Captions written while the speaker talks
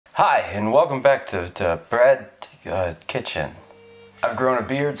Hi, and welcome back to Bread Kitchen. I've grown a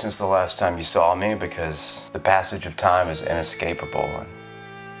beard since the last time you saw me because the passage of time is inescapable and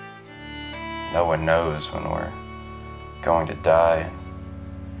no one knows when we're going to die.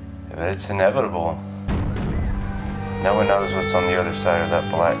 But it's inevitable. No one knows what's on the other side of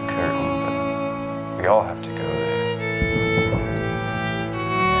that black curtain, but we all have to go there.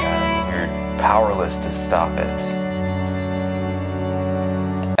 And you're powerless to stop it.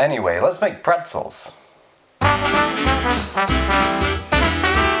 Anyway, let's make pretzels.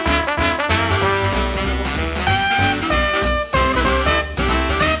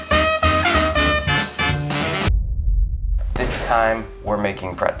 This time we're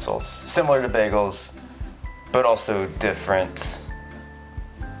making pretzels. Similar to bagels, but also different.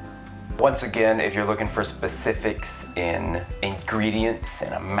 Once again, if you're looking for specifics in ingredients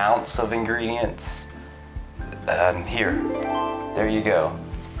and amounts of ingredients, there you go.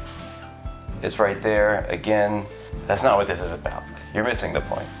 It's right there. Again, that's not what this is about. You're missing the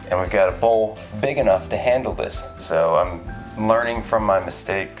point. And we've got a bowl big enough to handle this. So I'm learning from my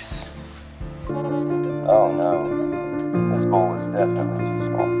mistakes. Oh no, this bowl is definitely too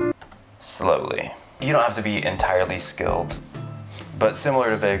small. Slowly. You don't have to be entirely skilled, but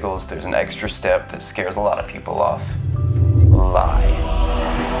similar to bagels, there's an extra step that scares a lot of people off. Lye.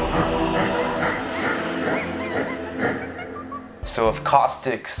 So if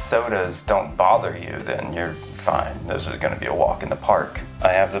caustic sodas don't bother you, then you're fine. This is gonna be a walk in the park. I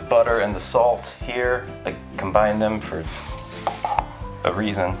have the butter and the salt here. I combine them for a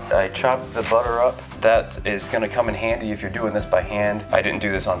reason. I chopped the butter up. That is gonna come in handy if you're doing this by hand. I didn't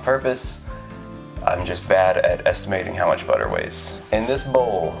do this on purpose. I'm just bad at estimating how much butter weighs. In this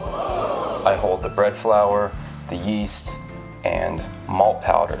bowl, I hold the bread flour, the yeast, and malt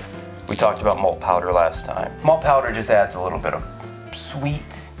powder. We talked about malt powder last time. Malt powder just adds a little bit of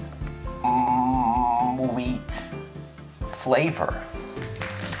sweet wheat flavor.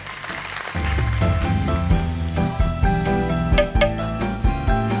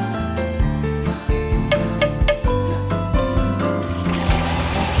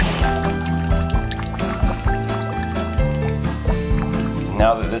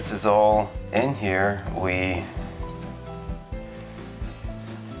 Now that this is all in here, we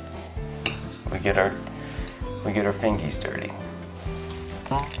get our fingies dirty.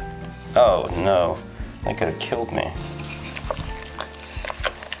 Oh no, that could have killed me.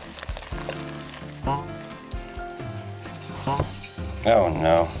 Oh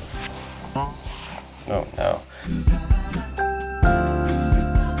no. Oh no.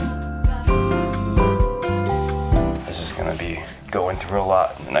 This is gonna be going through a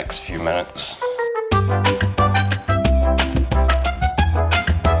lot in the next few minutes.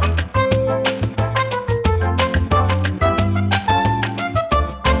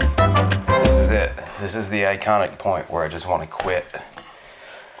 This is the iconic point where I just want to quit.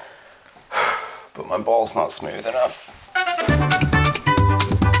 But my ball's not smooth enough.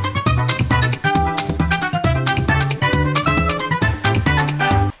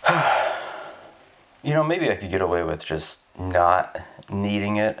 You know, maybe I could get away with just not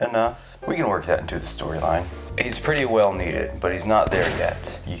kneading it enough. We can work that into the storyline. He's pretty well kneaded, but he's not there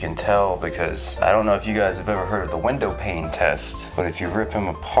yet. You can tell because I don't know if you guys have ever heard of the window pane test, but if you rip him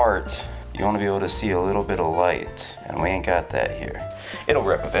apart, you want to be able to see a little bit of light, and we ain't got that here. It'll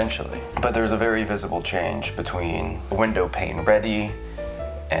rip eventually, but there's a very visible change between window pane ready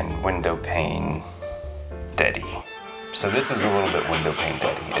and window pane deady. So this is a little bit window pane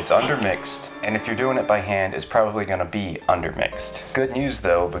deady. It's undermixed, and if you're doing it by hand, it's probably gonna be undermixed. Good news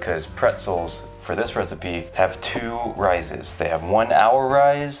though, because pretzels for this recipe have 2 rises. They have 1 hour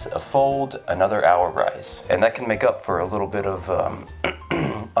rise, a fold, another hour rise. And that can make up for a little bit of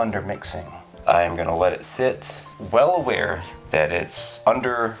undermixing. I am gonna let it sit, well aware that it's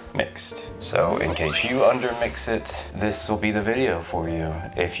undermixed. So in case you undermix it, this will be the video for you.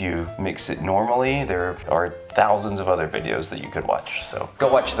 If you mix it normally, there are thousands of other videos that you could watch, so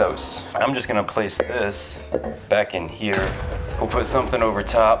go watch those. I'm just gonna place this back in here. We'll put something over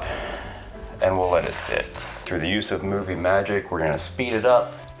top and we'll let it sit. Through the use of movie magic, we're gonna speed it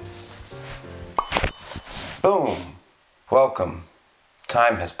up. Boom, welcome.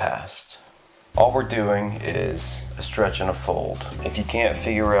 Time has passed. All we're doing is a stretch and a fold. If you can't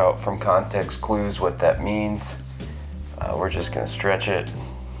figure out from context clues what that means, we're just gonna stretch it.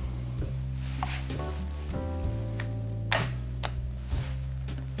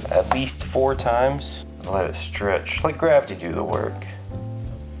 At least 4 times. Let it stretch, let gravity do the work.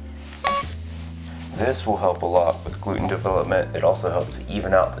 This will help a lot with gluten development. It also helps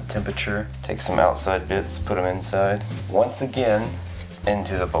even out the temperature. Take some outside bits, put them inside. Once again,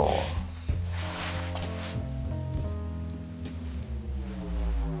 into the bowl.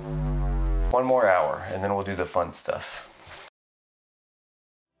 One more hour, and then we'll do the fun stuff.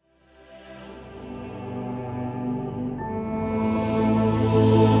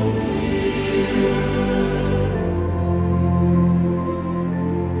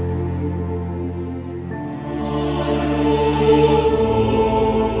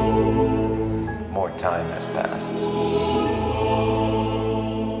 More time has passed.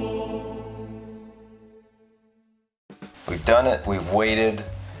 We've done it, we've waited.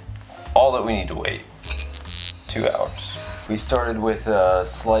 All that we need to wait, 2 hours. We started with a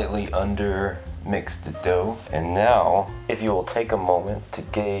slightly under mixed dough, and now, if you will take a moment to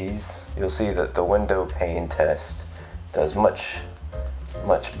gaze, you'll see that the window pane test does much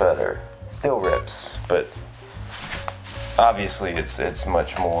better. Still rips, but obviously it's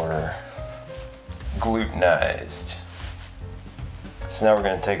much more glutenized. So now we're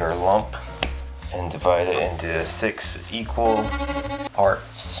gonna take our lump and divide it into 6 equal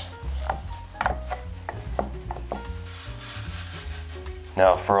parts.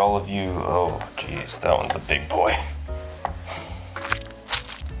 Now for all of you, oh geez, that one's a big boy.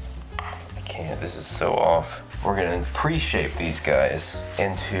 I can't, this is so off. We're gonna pre-shape these guys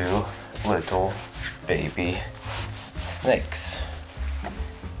into little baby snakes.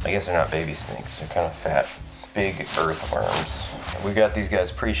 I guess they're not baby snakes, they're kind of fat, big earthworms. We got these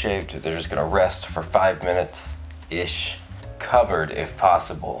guys pre-shaped, they're just gonna rest for 5 minutes-ish, covered if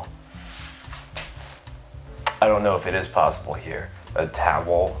possible. I don't know if it is possible here. A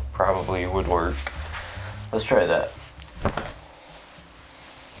towel probably would work. Let's try that.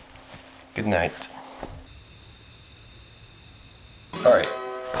 Good night. All right.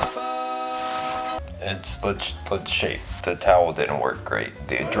 Let's shape. The towel didn't work great.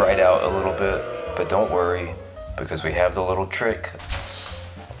 They dried out a little bit, but don't worry because we have the little trick.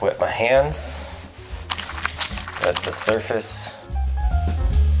 Wet my hands at the surface.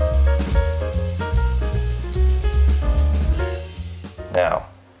 Now,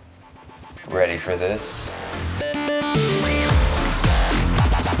 ready for this?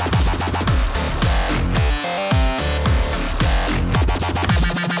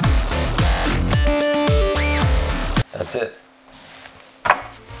 That's it.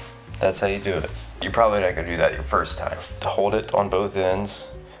 That's how you do it. You're probably not gonna do that your first time. To hold it on both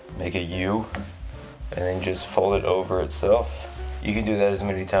ends, make a U, and then just fold it over itself. You can do that as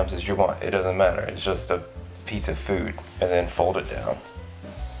many times as you want. It doesn't matter. It's just a piece of food, and then fold it down.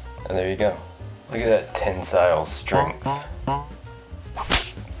 And there you go. Look at that tensile strength. Ow.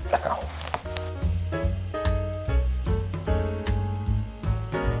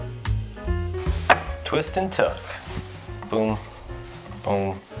 Twist and tuck. Boom,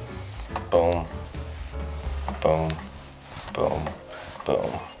 boom, boom, boom, boom,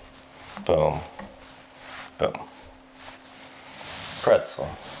 boom, boom, boom. Pretzel.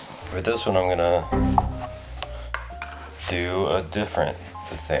 For this one, I'm gonna do a different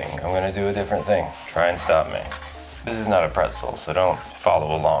thing. I'm gonna do a different thing. Try and stop me. This is not a pretzel, so don't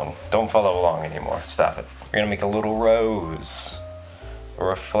follow along. Don't follow along anymore. Stop it. We're gonna make a little rose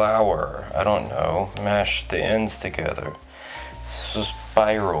or a flower. I don't know. Mash the ends together. So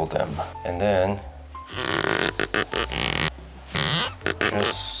spiral them, and then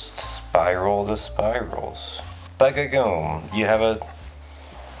just spiral the spirals. Bagagoom. You have a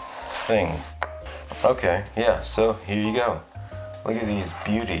thing. Okay, yeah, so here you go. Look at these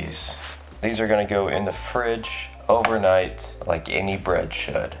beauties. These are gonna go in the fridge overnight like any bread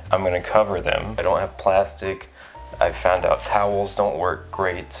should. I'm gonna cover them. I don't have plastic. I've found out towels don't work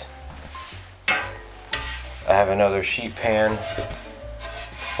great. I have another sheet pan.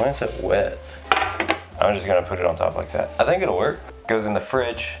 Why is it wet? I'm just gonna put it on top like that. I think it'll work. Goes in the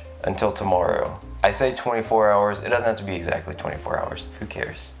fridge until tomorrow. I say 24 hours. It doesn't have to be exactly 24 hours. Who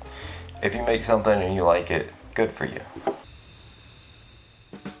cares? If you make something and you like it, good for you.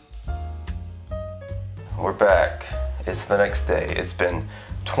 We're back. It's the next day. It's been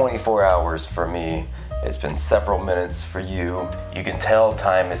 24 hours for me. It's been several minutes for you. You can tell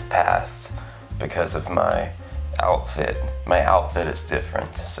time has passed because of my outfit. My outfit is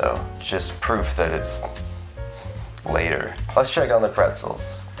different, so just proof that it's later. Let's check on the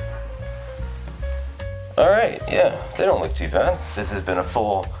pretzels. All right, yeah, they don't look too bad. This has been a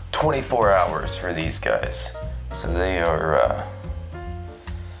full 24 hours for these guys. So they are,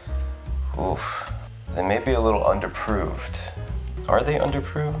 oof. They may be a little underproved. Are they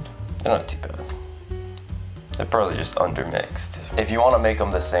underproved? They're not too bad. They're probably just undermixed. If you want to make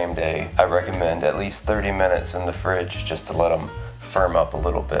them the same day, I recommend at least 30 minutes in the fridge just to let them firm up a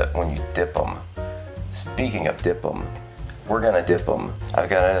little bit when you dip them. Speaking of dip them, we're gonna dip them. I've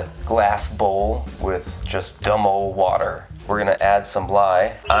got a glass bowl with just dumb old water. We're gonna add some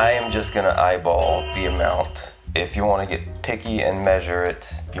lye. I am just gonna eyeball the amount. If you wanna get picky and measure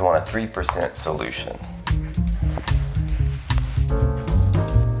it, you want a 3% solution.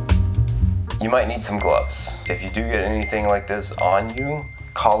 You might need some gloves. If you do get anything like this on you,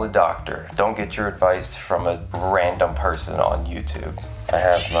 call a doctor. Don't get your advice from a random person on YouTube. I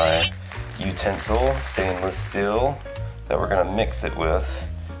have my utensil, stainless steel, that we're gonna mix it with.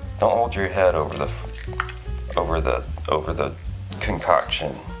 Don't hold your head over the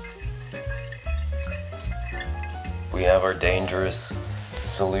concoction. We have our dangerous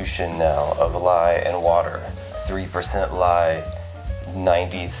solution now of lye and water. 3% lye,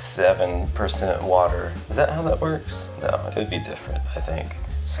 97% water. Is that how that works? No, it'd be different, I think,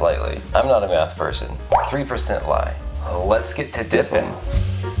 slightly. I'm not a math person. 3% lye. Let's get to dipping.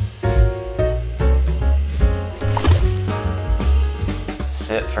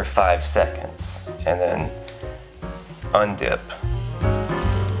 Sit for 5 seconds and then undip.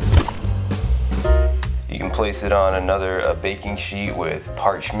 You can place it on a baking sheet with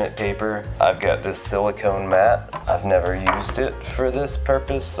parchment paper. I've got this silicone mat. I've never used it for this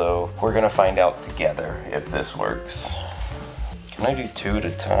purpose, so we're gonna find out together if this works. Can I do 2 at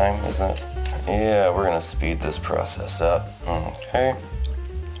a time? Is that? Yeah, we're gonna speed this process up. Okay.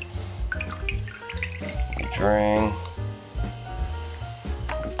 We drain.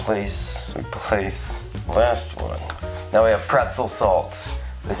 We place. Last one. Now we have pretzel salt.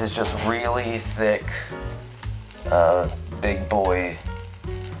 This is just really thick, big boy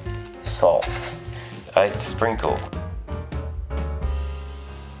salt. I sprinkle.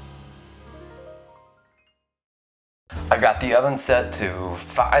 I got the oven set to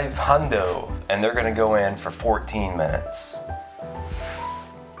 500 and they're gonna go in for 14 minutes.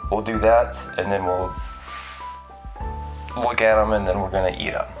 We'll do that and then we'll look at them and then we're gonna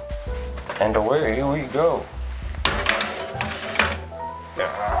eat them. And away we go.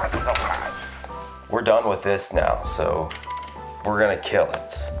 It's so hot. We're done with this now, so we're gonna kill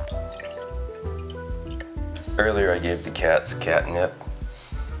it. Earlier I gave the cats catnip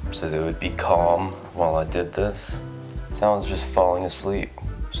so they would be calm while I did this. Now it's just falling asleep,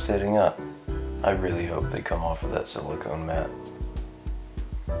 sitting up. I really hope they come off of that silicone mat.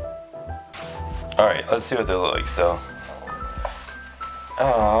 All right, let's see what they look like still.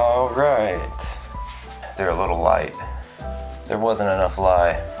 All right. They're a little light. There wasn't enough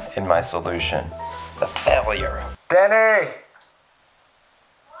lye in my solution. It's a failure. Danny!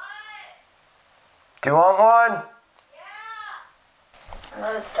 What? Do you want one? Yeah!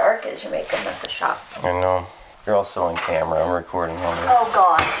 Not as dark as you make them at the shop. I know. You're also on camera. I'm recording on you. Oh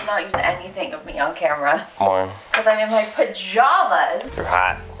God, do not use anything of me on camera. Why? Because I'm in my pajamas. You're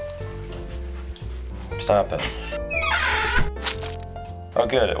hot. Stop it. Oh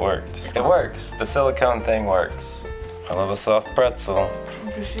good, it worked. It works. The silicone thing works. I love a soft pretzel.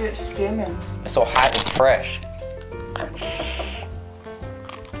 You can see it skimming. It's so hot and fresh.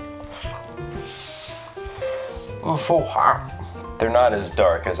 It's so hot. They're not as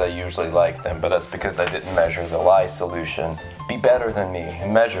dark as I usually like them, but that's because I didn't measure the lye solution. Be better than me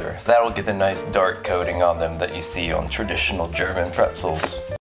and measure. That'll get the nice dark coating on them that you see on traditional German pretzels.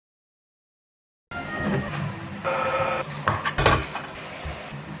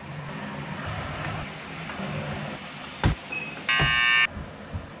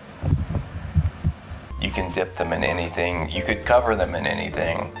 You can dip them in anything. You could cover them in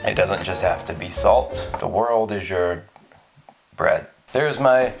anything. It doesn't just have to be salt. The world is your bread. There's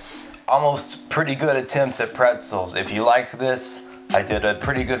my almost pretty good attempt at pretzels. If you like this, I did a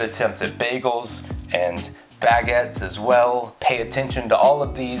pretty good attempt at bagels and baguettes as well. Pay attention to all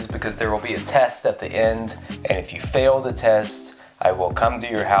of these because there will be a test at the end. And if you fail the test, I will come to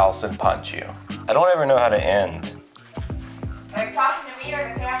your house and punch you. I don't ever know how to end. Are you talking to me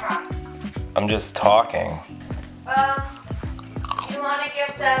or the camera? I'm just talking. You want to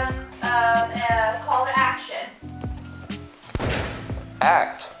give them a call to action?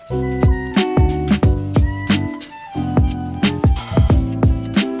 Act.